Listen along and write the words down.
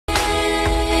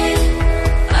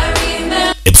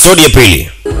Episodi ya pili.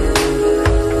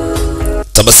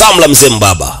 Tabasamu la mzee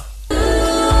mbaba.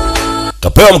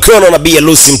 Kapewa mkono na Bi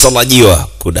Lucy mtarajiwa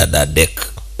kudada dek.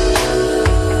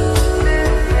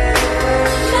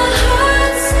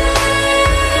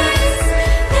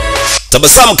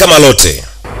 Tabasamu kama lote.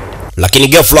 Lakini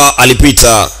ghafla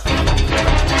alipita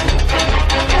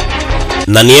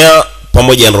Nania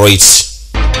pamoja na Rohit.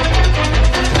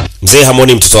 Mzee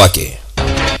hamoni mtoto wake.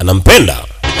 Anampenda.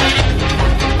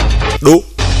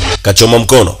 Kachoma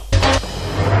mkono.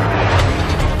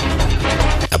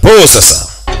 Hapo sasa.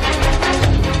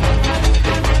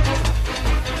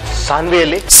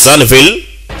 Sanville.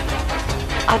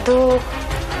 Adu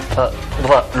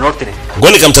ನೋಡ್ತೀನಿ.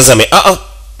 Ngoni kamtazame.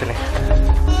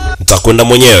 Nitakwenda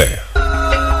mwenyewe.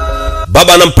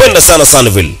 Baba anampenda sana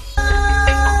Sanville.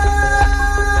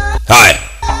 Haya.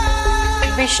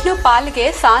 Vishnu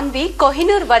palge Sanvi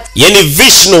Kohinoor waj. Yani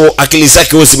Vishnu akili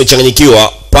zake huwa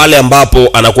zimechanganyikiwa pale ambapo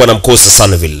anakuwa anamkosa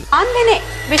Sanville. Andene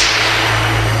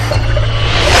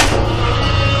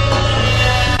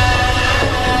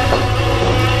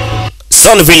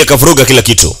Sanville kavuruga kila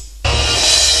kitu.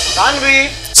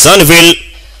 Sanville.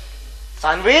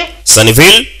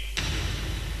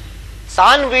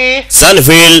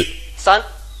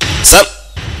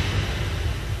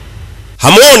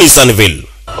 Hamoni Sanville.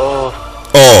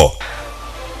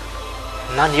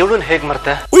 ನಾನು ಇವಳನ್ನ ಹೇಗೆ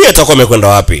ಮರ್ತೆ? Huyu atakuwa amekwenda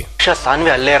wapi? Sanvi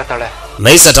ಅಲ್ಲೇ ಇರ್ತಾಳೆ. Na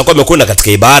hisa atakuwa amekwenda katika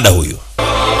ibada huyu.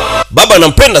 Baba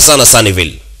anampenda sana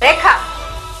Sanville.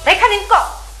 Rekha ninko.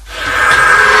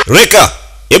 Reka,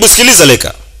 hebu sikiliza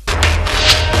Reka.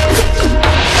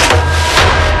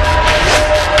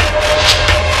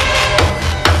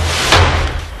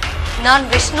 ನಾನು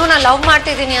ವಿಷ್ಣುನ ಲವ್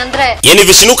ಮಾಡ್ತಿದ್ದೀನಿ ಅಂದ್ರೆ Yani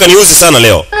Vishnu kaniuzi sana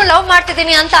leo. ನಾನು ಲವ್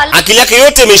ಮಾಡ್ತಿದ್ದೀನಿ ಅಂತ ಅಲ್ಲ. Akili yake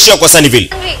yote imeishia kwa Sanville.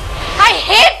 I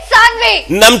hate Sanvi.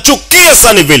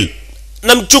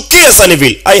 Namchukia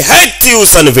Sanville. I hate you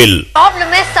Sanville.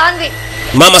 Problem is Sanvi.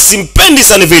 Mama simpendi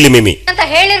Sanville mimi. ಅಂತ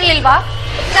ಹೇಳಿರ್ಲಿಲ್ವಾ?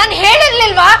 ನಾನು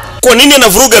ಹೇಳಿರ್ಲಿಲ್ವಾ? Kwa nini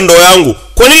anavuruga ndoa yangu?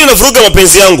 Kwa nini anavuruga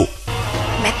mapenzi yangu?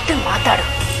 ಮೆತ್ತ ಮಾತಾಡು.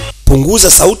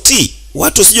 Punguza sauti.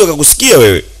 Watu sije wakakusikia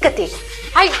wewe.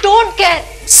 I don't care.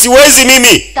 Siwezi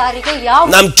mimi.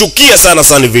 Namchukia sana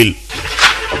Sanville.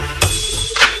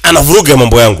 Anavuruga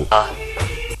mambo yangu.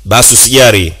 Basi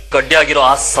usijari.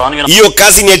 Hiyo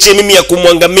kazi niachie mimi ya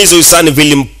kumwangamiza huyu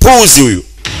Sanville mpuzi huyu.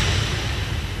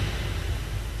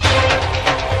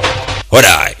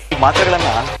 Hodai.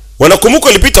 Wanakumbuka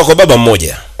ilipita kwa baba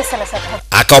mmoja.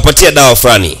 Akawapatia dawa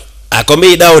fulani.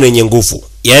 Akamwambia dawa yenye nguvu.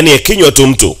 Yaani akinywa tu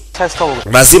mtu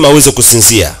lazima aweze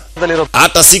kusinzia.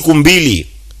 Hata siku 2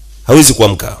 hawezi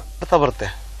kuamka.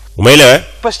 Umeelewa?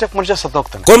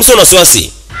 Kwa msio na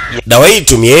wasiwasi. Dawa hii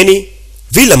tumieni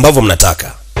vile ambavyo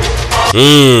mnataka.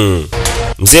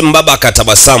 Mzee mbaba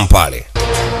akatabasamu pale.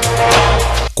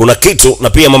 Kuna kitu na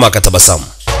pia mama akatabasamu.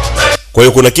 Kwa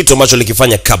hiyo kuna kitu ambacho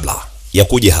likifanya kabla ya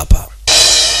kuja hapa.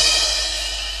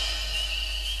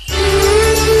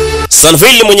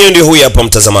 Sanville mwenyewe ndio huyu hapa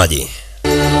mtazamaji.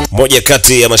 Moja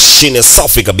kati ya mashine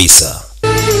safi kabisa.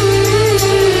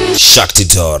 Shakti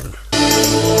Dor.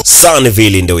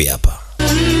 Sanville ndio huyu hapa.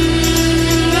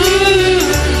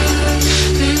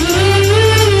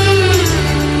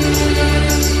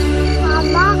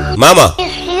 Mama,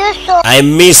 I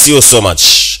miss you so much.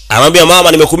 Anambia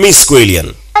mama nimekumiss kweli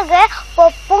yani.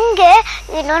 ಪಪ್ಪಂಗೆ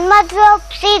ಇನ್ನೊಂದು ಮದುವೆ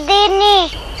ಒಪ್ಸಿದ್ದೀನಿ.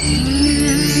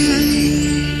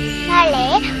 ನಾಳೆ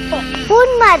ಪಪ್ಪನ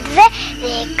ಮದುವೆ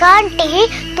ರೇಖಾಂಟಿ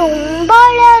ತುಂಬಾ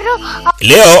ಒಳ್ಳೆಯವರು.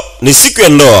 Leo ni siku ya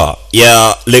ndoa ya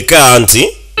Leka aunti.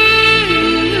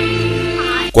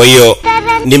 Kwa hiyo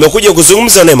nimekuja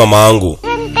kuzungumza na mama yangu.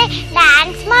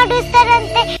 Dance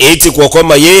ಮಾಡುತ್ತಾರಂತೆ. Eti kwa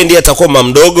kwamba yeye ndiye atakuwa mama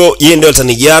mdogo, yeye ndiye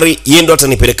atanijari, yeye ndiye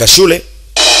atanipeleka shule.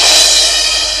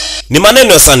 Ni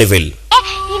maneno ya Sanville.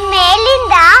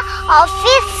 ಮೇಲಿಂದ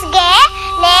ಆಫೀಸ್ಗೆ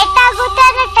ಲೇಟ್ ಆಗುತ್ತೆ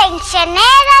ಅನ್ನೋ ಟೆನ್ಷನ್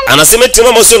ಇರಲ್ಲ. Anasema eti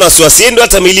mama usio na wasiwasi, yeye ndiye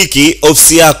atamiliki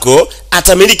ofisi yako,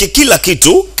 atamiliki kila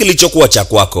kitu kilichokuwa cha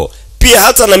kwako. Pia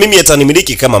hata na mimi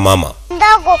atanimiliki kama mama.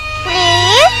 Ndago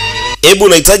please. Hebu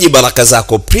nahitaji baraka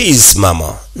zako please mama.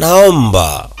 Naomba.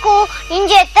 ನಿನ್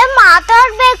ಜೊತೆ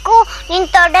ಮಾತಾಡ್ಬೇಕು, ನಿನ್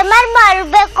ತೊಡೆ ಮೇಲೆ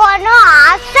ಮಲ್ಬೇಕು ಅನ್ನೋ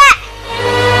ಆಸೆ.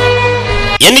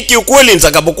 Yaani kiukweli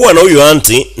nitakapokuwa na huyu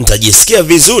aunti nitajisikia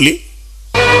vizuri.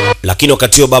 Lakini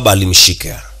wakati huo baba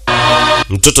alimshika.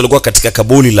 Mtoto alikuwa katika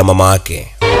kaburi la mama yake.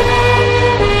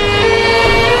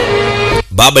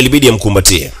 Baba ilibidi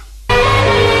amkumbatie.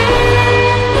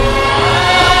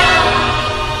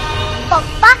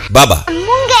 Baba,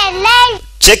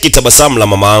 cheki tabasamu la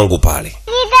mama yangu pale.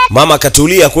 Mama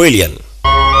akatulia kweli yani.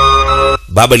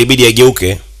 Baba ilibidi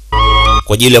ageuke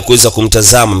kwa ajili ya kuweza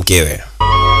kumtazama mkewe.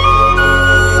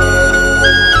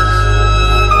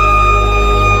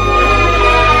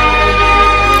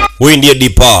 Huyu ndiye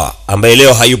Deepa ambaye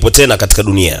leo hayupo tena katika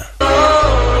dunia.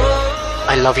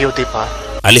 I love you, Deepa.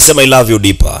 Alisema I love you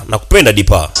Deepa. Nakupenda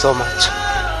Deepa. So much.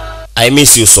 I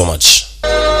miss you so much.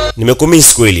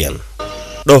 Nimekumiss kweli yani.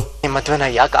 Do. ಮದುವೆನ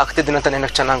ಯಾಕೆ ಆಗ್ತಿದ್ದೀನಿ ಅಂತ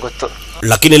ನನಗೆ ಚೆನ್ನಾಗಿ ಗೊತ್ತು.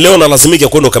 Lakini leo nalazimika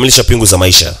kwenda kukamilisha pingu za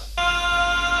maisha.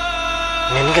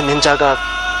 ನಿನಗೆ ನಿನ್ನ ಜಾಗ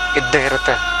ಇದ್ದೇ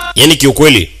ಇರುತ್ತೆ. Yaani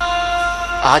kiukweli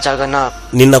ಆ ಜಾಗನ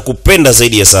ninakupenda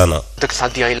zaidi ya sana. ಅದಕ್ಕೆ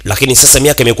ಸಾಧ್ಯ ಇಲ್ಲ. Lakini sasa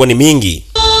miaka imekuwa ni mingi.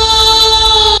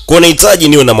 Kwa nahitaji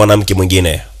niwe na mwanamke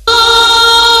mwingine.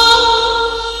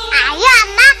 ಅಯ್ಯೋ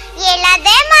ಅಮ್ಮ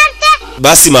ಹೇಳದೆ ಮಾಡ್ತೆ.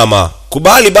 Basi mama,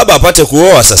 kubali baba apate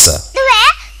kuoa sasa.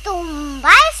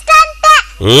 ತುಂಬಾ ಇಷ್ಟ ಅಂತೆ.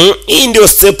 Hii ndio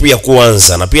step ya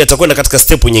kwanza na pia atakwenda katika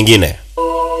step nyingine.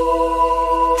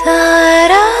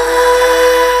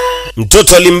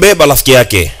 Mtoto alimbeba rafiki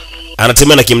yake.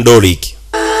 Anatembea na kimdoli hiki.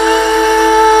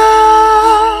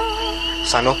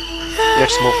 Sanu,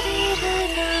 let's move.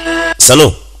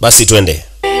 Sanu, basi twende.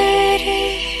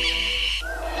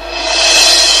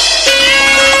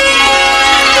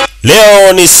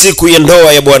 Leo ni siku ya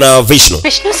ndoa ya bwana Vishnu.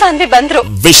 Vishnu ಸಾನ್ವಿ ಬಂದ್ರು.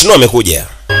 Vishnu amekuja.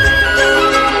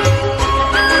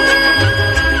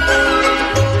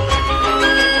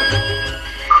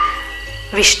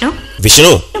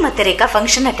 Vishnu ಮತ್ತೆ ರೇಖಾ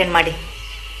function attend ಮಾಡಿ.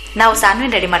 ನಾವು ಸಾನ್ವಿ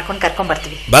ರೆಡಿ ಮಾಡ್ಕೊಂಡು ಕರ್ಕೊಂಡು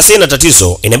ಬರ್ತೀವಿ. Basi ina tatizo,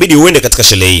 inabidi uende katika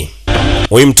sherehe hii.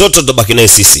 Huyu mtoto tubaki naye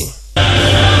sisi.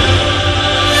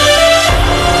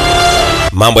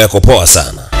 Mambo yako poa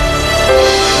sana.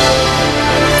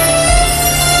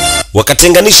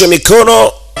 Wakatenganisha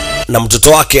mikono na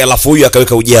mtoto wake, alafu huyu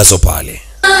akaweka ujazo pale.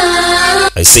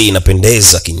 Aisee,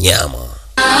 inapendeza kinyama.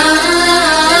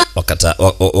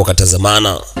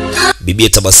 Wakatazamana, bibi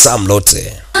tabasamu lote.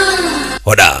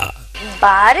 Hoda.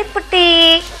 ಬಾರಿ ಪುಟ್ಟಿ.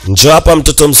 Njoo hapa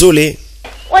mtoto mzuri.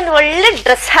 ಒಂದು ಒಳ್ಳೆ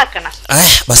ಡ್ರೆಸ್ ಹಾಕೋಣ.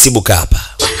 Basi buka hapa.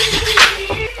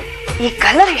 ಈ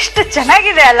ಕಲರ್ ಎಷ್ಟು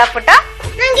ಚೆನ್ನಾಗಿದೆ ಅಲ್ಲ ಪುಟ್ಟ?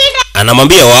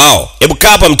 Anamwambia wao, hebu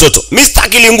kaa hapa mtoto. Mimi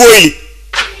sitaki linguo hili.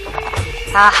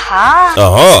 Aha.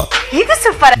 ಇದು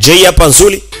super. Je, hapa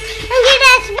nzuri?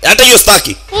 Hata hiyo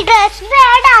staki. ಈ ಡ್ರೆಸ್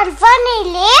ಬೇಡ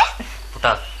ಅನ್ಫಾನಿಲಿ. ಪುಟ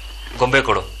ಗೊಂಬೆ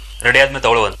ಕೊಡು. ರೆಡಿ ಆದ್ಮೇಲೆ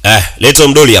ತಗೊಳ್ಳು ಒಂದು. Leta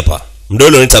Mdoli hapa.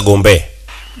 Mdoli unaita gombe.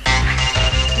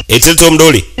 Leta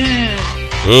Mdoli.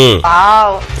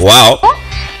 Wow.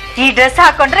 ಈ ಡ್ರೆಸ್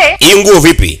ಹಾಕೊಂಡ್ರೆ Hii nguo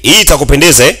vipi? Hii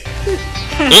itakupendeza eh?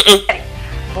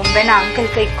 ಬೊಂಬೆನ ಅಂಕಲ್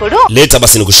ಕೈ ಕೊಡು. Leta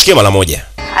basi nikushikie mara moja.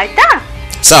 ಆಯ್ತಾ?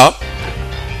 Sawa?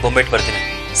 ಗೊಂಬೆ ಇಟ್ಟು ಬರ್ತೀನಿ.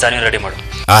 ಸಾನಿ ರೆಡಿ ಮಾಡು.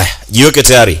 Jiweke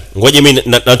tayari. Ngoja mimi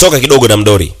natoka kidogo na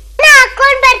Mdoli.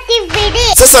 ಹಾಕೊಂಡು ಬರ್ತೀವಿ ಬಿಡಿ.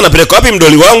 Sasa napeleka wapi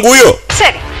Mdoli wangu huyo?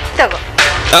 ಸರಿ, ತಗೋ.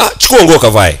 Chukua nguo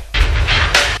kavae.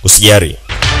 Usijari.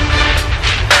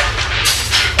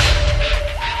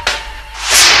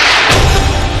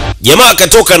 Jamaa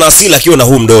akatoka na asili akiwa na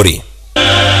huu Mdoli.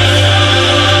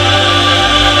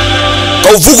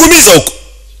 Kauvugumiza huko.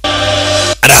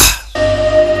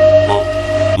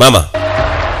 Mama,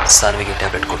 ಸಾನ್ವಿಗೆ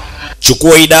ಟ್ಯಾಬ್ಲೆಟ್ ಕೊಡು.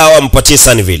 chukua hii dawa mpatie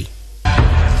Sunnyville.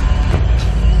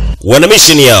 Wana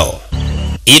mission yao.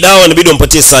 Hii dawa inabidi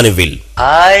umpatie Sunnyville.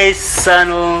 Hi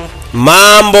Sanu.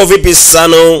 Mambo vipi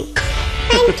Sanu?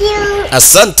 Thank you.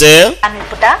 Asante. ನಾನು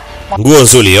ಪುಟ್ಟ. Nguo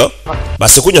nzuri hiyo.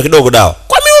 Basi kunywa kidogo dawa.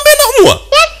 Kwa mimi umenaumwa?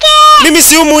 Mimi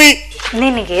siumwi.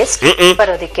 ನಿನಗೆ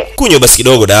ಬರೋದಕ್ಕೆ. Kunywa basi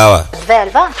kidogo dawa. ಅಲ್ವೇ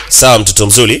ಅಲ್ವಾ? Sawa mtoto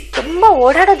mzuri. ತುಂಬಾ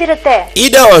ಓಡಾಡೋದಿರುತ್ತೆ. Hii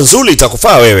dawa nzuri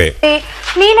itakufaa wewe.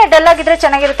 ನೀನೇ ಡಲ್ ಆಗಿದ್ರೆ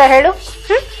ಚೆನ್ನಾಗಿರುತ್ತೆ ಹೇಳು.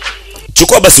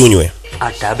 Chukua basi unywe. ಆ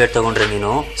ಟ್ಯಾಬ್ಲೆಟ್ ತಗೊಂಡ್ರೆ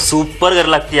ನೀನು ಸೂಪರ್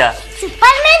ಗರ್ಲ್ ಆಗ್ತೀಯಾ.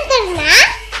 ಸೂಪರ್ಮನ್ ತರ್ನಾ?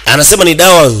 Anasema ni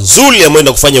dawa nzuri ambayo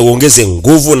inakufanya uongeze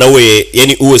nguvu na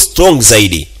uwe strong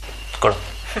zaidi. ಕೊಡು.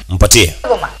 Mpatie.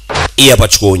 Hii hapa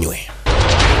chukua unywe.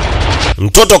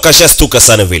 Mtoto kashastuka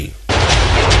sana vile.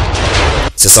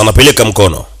 Sasa anapeleka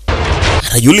mkono.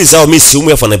 Anajiuliza mimi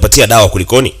siumwi afa anaipatia dawa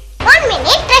kulikoni? 1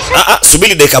 minute.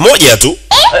 Subiri dakika moja tu.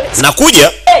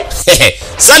 Nakuja.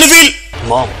 Sunnyville.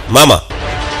 Mama.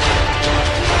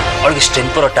 ಅವಳಿಗೆ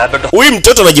ಸ್ಟೆಂಪರ್ tablet. Huyu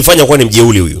mtoto anajifanya kuwa ni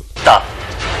mjeuli huyu.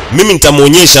 Mimi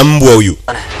nitamuonyesha mbwa huyu.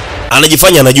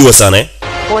 Anajifanya anajua sana eh?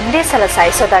 ಒಂದೇ ಸಲ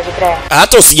ಸಾಯಿಸೋದಾಗಿದ್ರೆ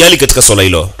Hata usijali katika swala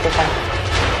hilo.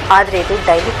 ಆದ್ರೆ ಇದು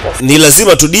daily press. Ni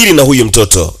lazima tudili na huyu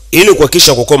mtoto ili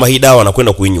kuhakikisha kukoma hii dawa na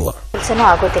kwenda kuinywa. ಕೆಲಸನೂ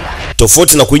ಆಗೋದಿಲ್ಲ.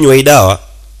 Tofauti na kuinywa hii dawa,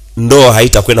 ndoa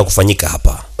haitakwenda kufanyika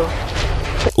hapa.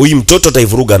 Huyu mtoto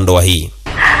ataivuruga ndoa hii.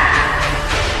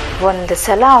 ಒಂದು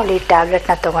ಸಲ ಅವಳು ಈ ಟ್ಯಾಬ್ಲೆಟ್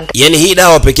ನ ತಗೊಂಡ್ರೆ Yaani hii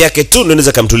dawa peke yake tu ndio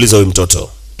inaweza kumtuliza huyu mtoto.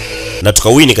 Na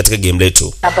tukawini katika game letu.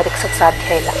 ನಾ ಬದುಕಕ್ಕೆ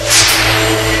ಸಾಧ್ಯ ಇಲ್ಲ.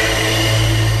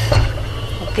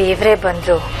 ದೇವರೇ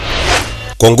ಬಂದ್ರು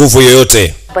Kwa nguvu yoyote,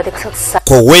 ಬದುಕಕ್ಕೆ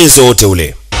kwa uwezo wote ule,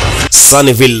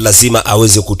 Sunnyville lazima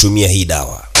aweze kutumia hii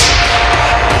dawa.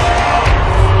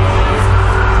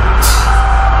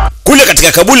 Kule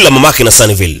katika kaburi la mamake na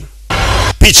Sunnyville.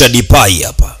 Picha Deepa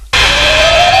hapa.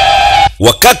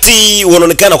 wakati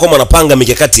wanaonekana kwamba wanapanga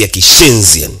mikakati ya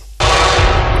kishenzi yani.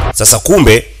 Sasa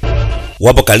kumbe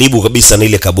wapo karibu kabisa na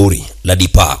ile kaburi la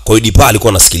Dipa. Kwa hiyo Dipa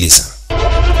alikuwa anasikiliza.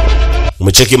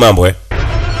 Umecheki mambo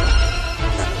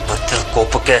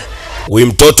Huyu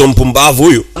mtoto mpumbavu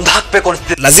huyu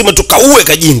lazima tukaue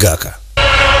kajinga aka.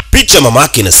 Picha mama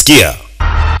yake inasikia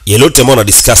yelote ambao na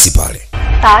discuss pale.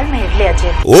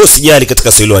 Sijali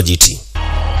katika swali wa jiti.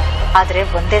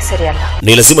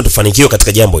 Ni lazima tufanikiwe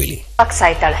katika jambo hili.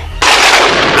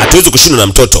 Hatuwezi kushindwa na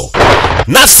mtoto.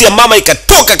 Nafsi ya mama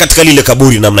ikatoka katika lile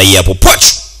kaburi namna hii hapo. Poch.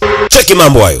 Cheki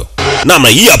mambo hayo. Namna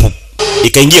hii hapo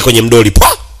ikaingia kwenye Mdoli.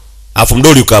 Pa. Afu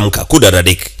Mdoli ukaamka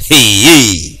kudadadik.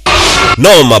 Hey.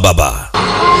 Noma baba.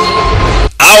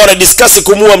 Hao na discuss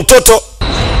kumua mtoto.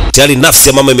 Tayari nafsi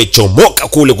ya mama imechomoka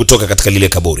kule kutoka katika lile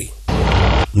kaburi.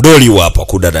 Mdoli wapo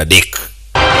kudadadik.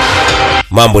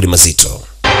 Mambo ni mazito.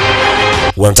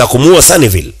 Wanataka kumuua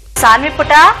Saniville.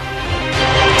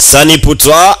 Sani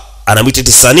putra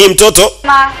anamwita Sani mtoto.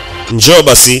 Njoo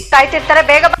basi.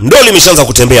 Mdoli imeshaanza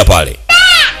kutembea pale.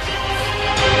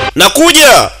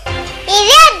 Nakuja.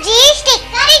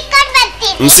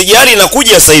 Msijali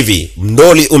nakuja sasa hivi.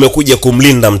 Mdoli umekuja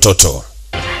kumlinda mtoto.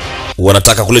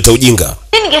 Wanataka kuleta ujinga.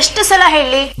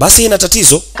 Basi ina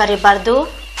tatizo.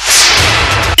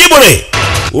 Ibone.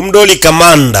 Mdoli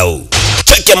kamanda huu.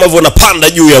 Cheki ambavyo anapanda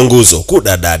juu ya nguzo.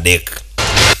 Kudadadek.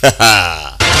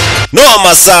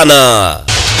 Noma sana.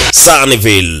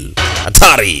 Saniville.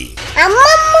 Hatari.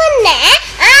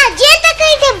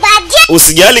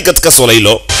 Usijali katika swala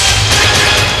hilo.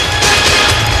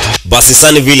 Basi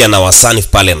Saniville anawasanif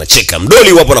pale anacheka.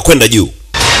 Mdoli wapo na kwenda juu.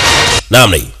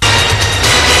 Namna hii.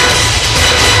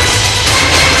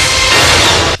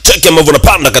 Cheki ambavyo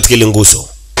anapanda katika ile nguzo.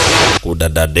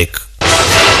 Kudadadek.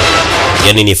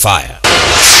 Yani ni fire.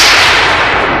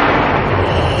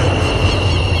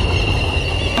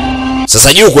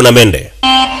 Sasa juu kuna mende.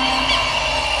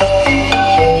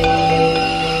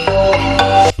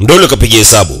 Mdoli kapiga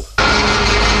hesabu.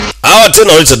 Hawa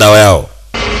tena waleta dawa yao.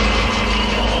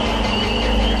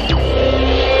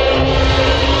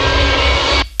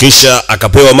 Kisha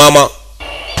akapewa mama.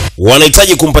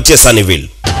 Wanahitaji kumpatia Saniville.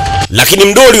 Lakini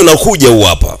Mdoli unakuja huu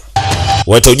hapa.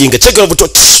 Waita ujinga. Cheki unavyotoa.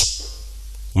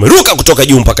 Umeruka kutoka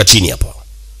juu mpaka chini hapa.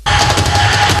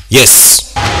 Yes.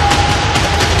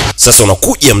 Sasa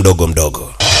unakuja mdogo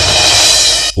mdogo.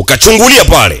 Ukachungulia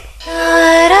pale.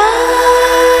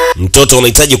 Mtoto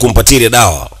unahitaji kumpatia ile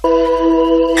dawa.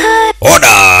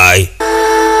 Odai.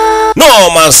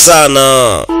 Noma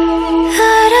sana.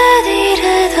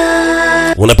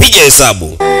 Unapiga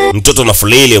hesabu. Mtoto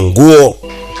unafulia ile nguo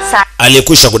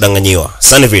aliyekwisha kudanganyiwa.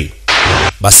 Saniville.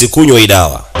 Basi kunywa hii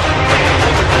dawa.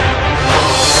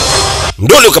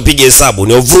 Mdoli ukapiga hesabu.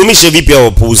 Ni uvurumishe vipi hao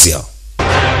wapuuzi hao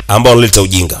ambao wanaleta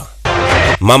ujinga.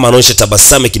 Mama anaonyesha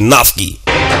tabasamu kinafiki.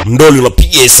 Mdoli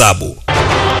unapiga hesabu.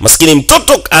 Maskini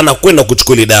mtoto anakwenda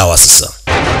kuchukua ile dawa sasa.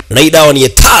 Na hii dawa ni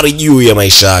hatari juu ya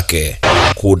maisha yake.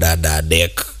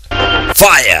 Kudadadek.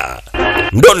 Fire.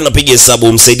 Mdoli unapiga hesabu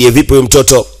umsaidie vipi huyo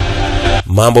mtoto.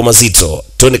 Mambo mazito.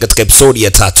 Tuende katika episodi ya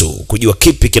 3 kujua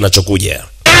kipi kinachokuja.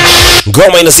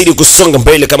 Ngoma inazidi kusonga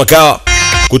mbele kama kawa.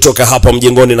 Kutoka hapa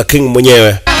mjengoni na King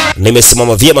mwenyewe.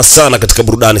 Nimesimama vyema sana katika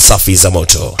burudani safi za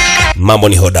moto. Mambo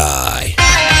ni hodai.